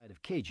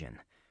Cajun,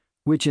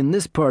 which in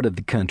this part of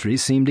the country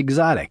seemed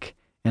exotic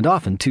and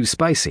often too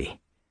spicy.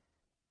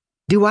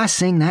 "Do I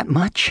sing that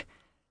much?"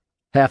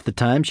 Half the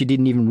time she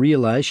didn't even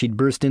realize she'd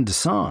burst into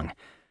song.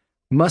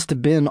 Must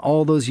have been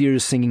all those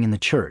years singing in the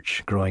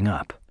church growing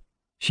up.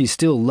 She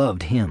still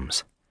loved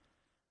hymns.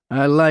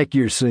 "I like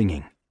your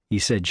singing," he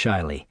said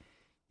shyly.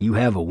 "You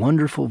have a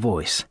wonderful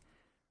voice.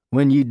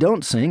 When you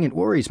don't sing, it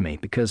worries me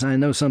because I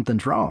know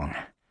something's wrong."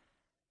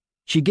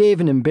 She gave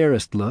an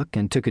embarrassed look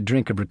and took a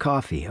drink of her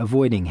coffee,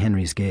 avoiding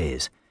Henry's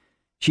gaze.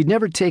 She'd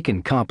never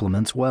taken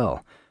compliments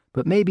well,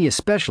 but maybe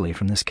especially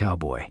from this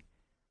cowboy.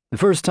 The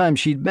first time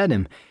she'd met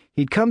him,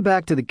 he'd come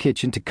back to the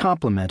kitchen to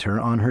compliment her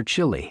on her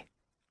chili.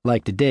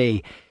 Like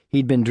today,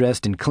 he'd been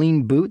dressed in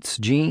clean boots,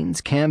 jeans,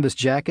 canvas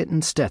jacket,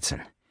 and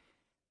Stetson.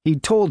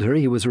 He'd told her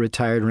he was a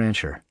retired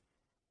rancher.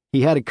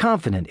 He had a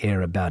confident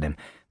air about him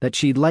that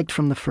she'd liked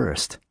from the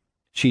first.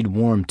 She'd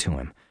warmed to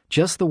him,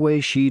 just the way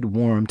she'd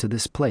warmed to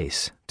this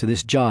place, to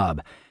this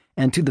job,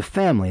 and to the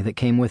family that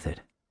came with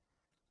it.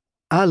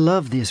 "I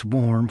love this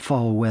warm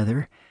fall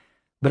weather,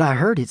 but I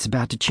heard it's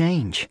about to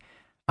change.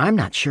 I'm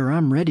not sure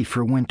I'm ready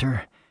for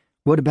winter.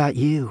 What about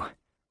you?"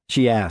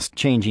 she asked,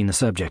 changing the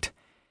subject.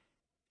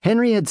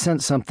 Henry had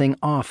sensed something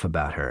off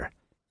about her,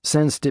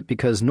 sensed it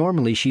because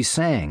normally she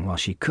sang while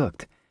she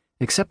cooked,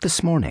 except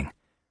this morning.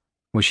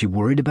 Was she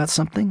worried about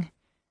something?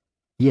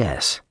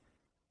 Yes.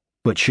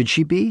 But should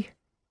she be?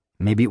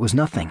 Maybe it was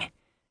nothing.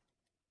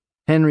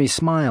 Henry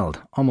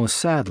smiled, almost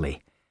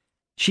sadly.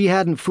 She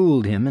hadn't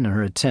fooled him in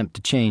her attempt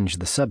to change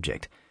the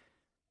subject,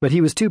 but he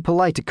was too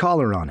polite to call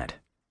her on it.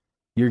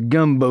 "Your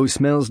gumbo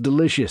smells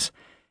delicious.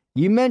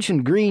 You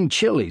mentioned green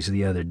chilies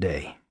the other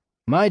day.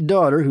 My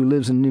daughter, who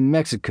lives in New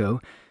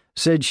Mexico,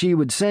 said she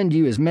would send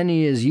you as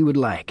many as you would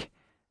like.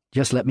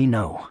 Just let me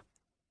know."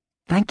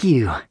 "Thank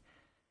you."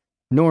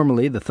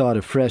 Normally, the thought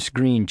of fresh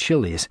green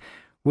chilies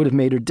would have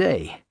made her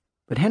day,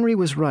 but Henry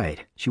was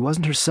right. She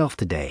wasn't herself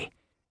today,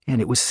 and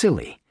it was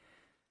silly.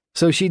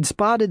 So she'd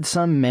spotted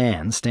some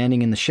man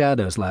standing in the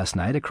shadows last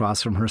night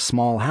across from her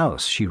small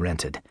house she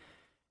rented.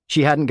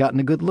 She hadn't gotten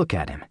a good look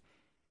at him.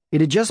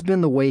 It had just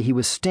been the way he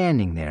was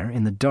standing there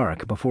in the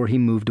dark before he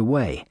moved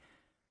away,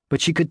 but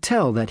she could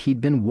tell that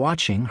he'd been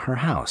watching her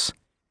house.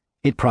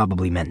 It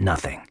probably meant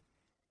nothing.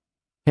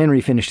 Henry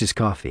finished his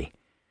coffee.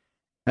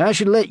 "I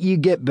should let you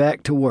get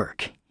back to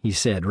work," he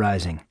said,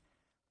 rising.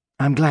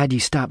 "I'm glad you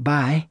stopped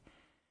by."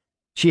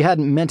 She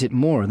hadn't meant it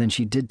more than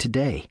she did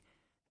today.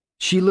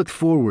 She looked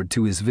forward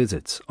to his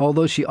visits,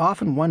 although she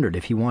often wondered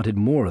if he wanted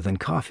more than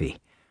coffee,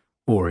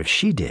 or if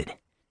she did.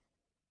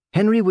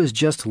 Henry was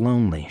just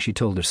lonely, she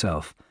told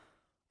herself.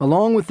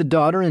 Along with the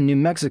daughter in New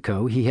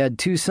Mexico, he had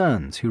 2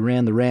 sons who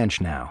ran the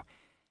ranch now.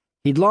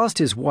 He'd lost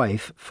his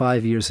wife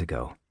 5 years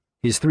ago.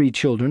 His 3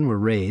 children were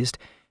raised,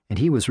 and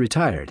he was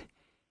retired.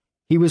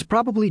 He was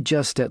probably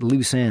just at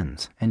loose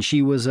ends, and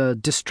she was a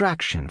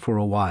distraction for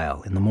a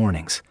while in the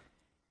mornings.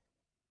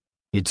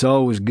 "It's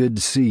always good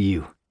to see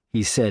you,"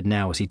 he said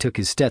now as he took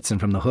his Stetson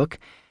from the hook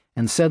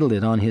and settled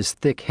it on his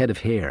thick head of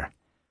hair.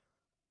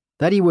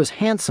 That he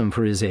was handsome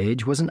for his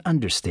age was an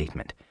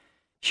understatement.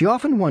 She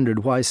often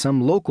wondered why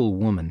some local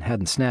woman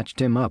hadn't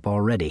snatched him up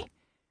already.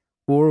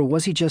 Or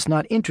was he just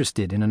not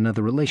interested in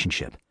another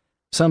relationship?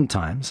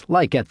 Sometimes,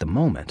 like at the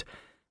moment,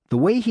 the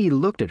way he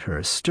looked at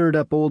her stirred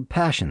up old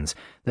passions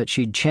that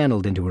she'd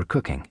channeled into her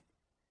cooking.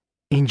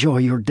 "Enjoy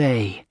your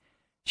day,"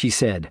 she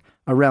said,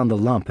 around the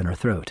lump in her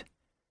throat.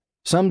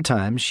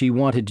 Sometimes she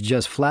wanted to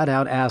just flat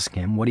out ask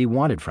him what he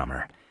wanted from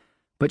her,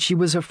 but she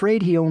was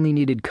afraid he only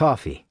needed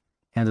coffee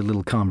and a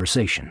little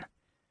conversation.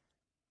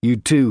 "You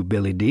too,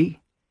 Billy D."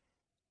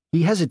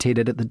 He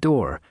hesitated at the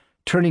door,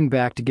 turning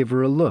back to give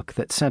her a look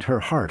that sent her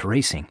heart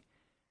racing.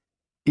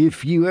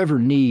 "If you ever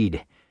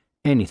need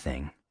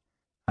anything,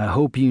 I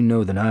hope you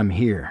know that I'm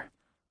here.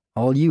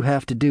 All you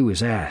have to do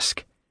is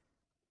ask."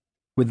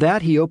 With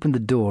that, he opened the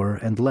door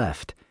and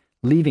left,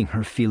 leaving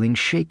her feeling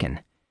shaken.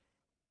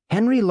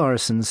 Henry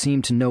Larson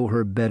seemed to know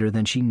her better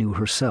than she knew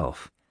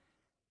herself,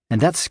 and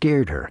that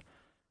scared her,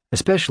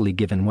 especially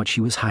given what she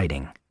was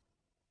hiding.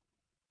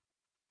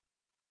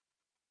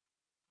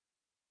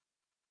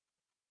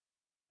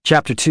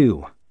 Chapter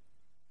 2.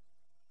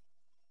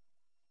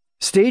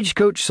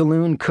 Stagecoach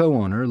Saloon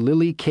co-owner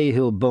Lily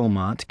Cahill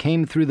Beaumont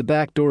came through the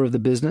back door of the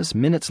business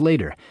minutes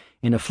later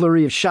in a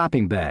flurry of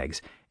shopping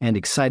bags and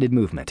excited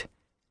movement.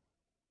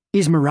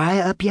 "Is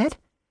Mariah up yet?"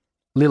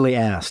 Lily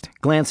asked,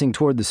 glancing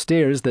toward the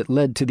stairs that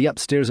led to the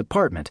upstairs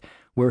apartment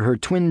where her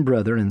twin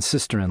brother and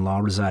sister-in-law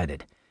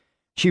resided.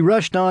 She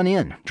rushed on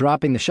in,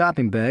 dropping the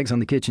shopping bags on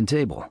the kitchen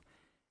table.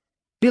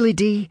 "Billy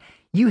D.,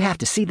 you have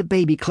to see the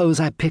baby clothes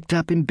I picked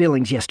up in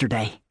Billings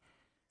yesterday."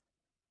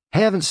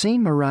 "Haven't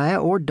seen Mariah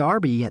or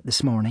Darby yet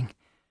this morning,"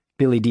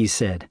 Billy D.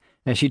 said,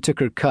 as she took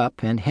her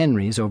cup and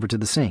Henry's over to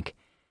the sink.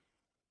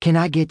 "Can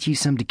I get you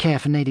some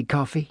decaffeinated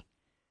coffee?"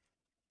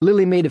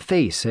 Lily made a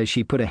face as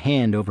she put a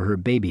hand over her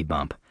baby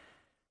bump.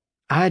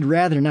 "I'd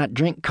rather not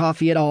drink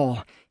coffee at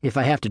all, if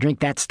I have to drink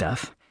that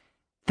stuff."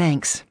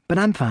 "Thanks, but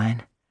I'm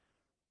fine."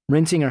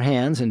 Rinsing her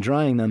hands and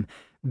drying them,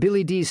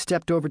 Billy D.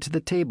 stepped over to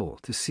the table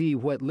to see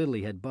what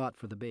Lily had bought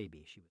for the baby.